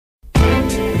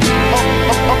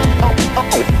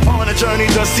journey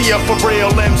to see a for real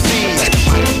MC.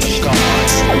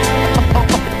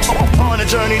 On a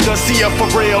journey to see a for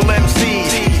real MC.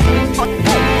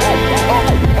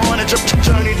 On a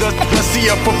journey to see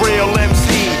a for real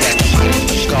MC.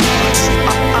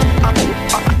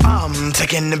 I'm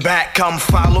taking it back, come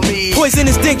follow me.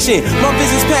 Poisonous diction, my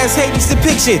business past Hades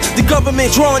depiction. The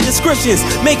government drawing descriptions,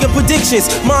 making predictions.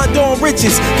 Mind on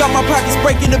riches, got my pockets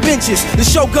breaking the benches. The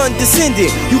Shogun descended,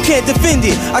 you can't defend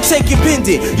it. I take it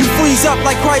pendant, you freeze up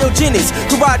like cryogenics.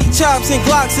 Karate chops and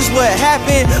Glocks is what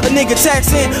happened. A nigga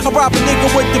taxing, I rob a nigga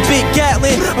with the big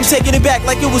Gatlin. I'm taking it back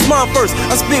like it was mine first.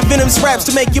 I spit venomous raps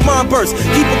to make your mind burst.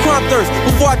 Keep a crime thirst,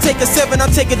 before I take a 7, I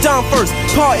take a dime first.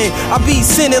 Pardon, I be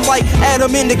sinning like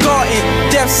Adam in the garden.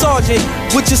 Death Sergeant,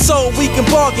 with your soul we can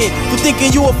bargain. For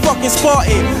thinking you a fucking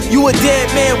Spartan, you a dead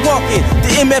man walking.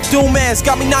 The MF Doom ass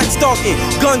got me night stalking,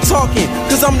 gun talking,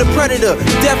 cause I'm the predator.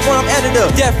 Death rhyme editor,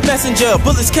 death messenger,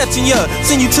 bullets catching ya,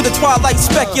 send you to the twilight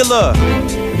specular.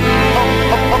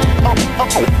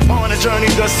 On a journey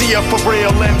to see a for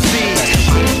real MC.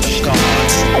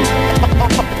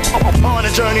 On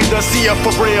a journey to see a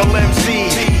for real MC.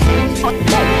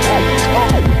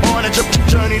 On a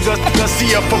journey to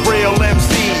see a for real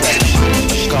MC.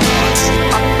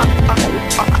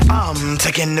 I'm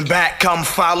taking it back, come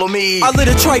follow me. I lit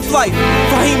a tripe life,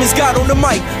 Fahim is God on the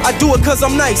mic. I do it cause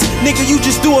I'm nice, nigga you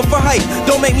just do it for hype.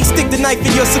 Don't make me stick the knife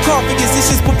in your sarcophagus,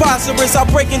 this is preposterous. I'll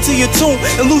break into your tomb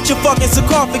and loot your fucking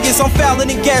sarcophagus. I'm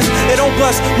fouling and gas, they don't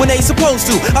bust when they supposed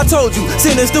to. I told you,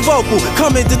 sinners the vocal,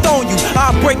 coming to throw you.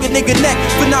 I'll break a nigga neck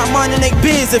for not minding they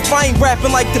biz. If I ain't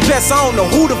rapping like the best, I don't know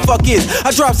who the fuck is.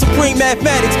 I drop supreme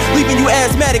mathematics, leaving you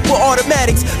asthmatic with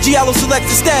automatics. Giallo selects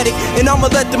the static, and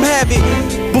I'ma let them have it.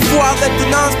 Before I let the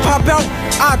nines pop out,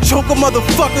 I choke a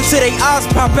motherfucker till they eyes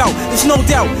pop out. There's no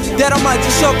doubt that I might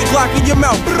just shove the Glock in your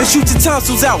mouth and shoot your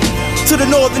tonsils out. To the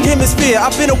northern hemisphere,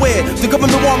 I've been aware the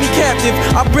government want me captive.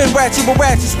 I bring ratchet with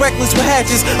ratchets, reckless with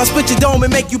hatches. I split your dome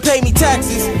and make you pay me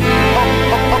taxes.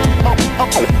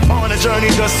 On a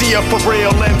journey to see a for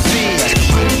real MC.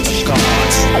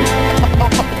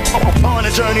 On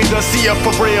a journey to see a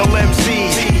for real MC.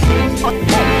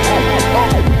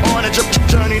 On a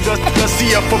journey to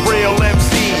see a for real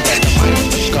MC.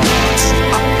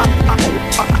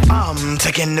 I'm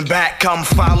taking it back, come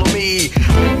follow me.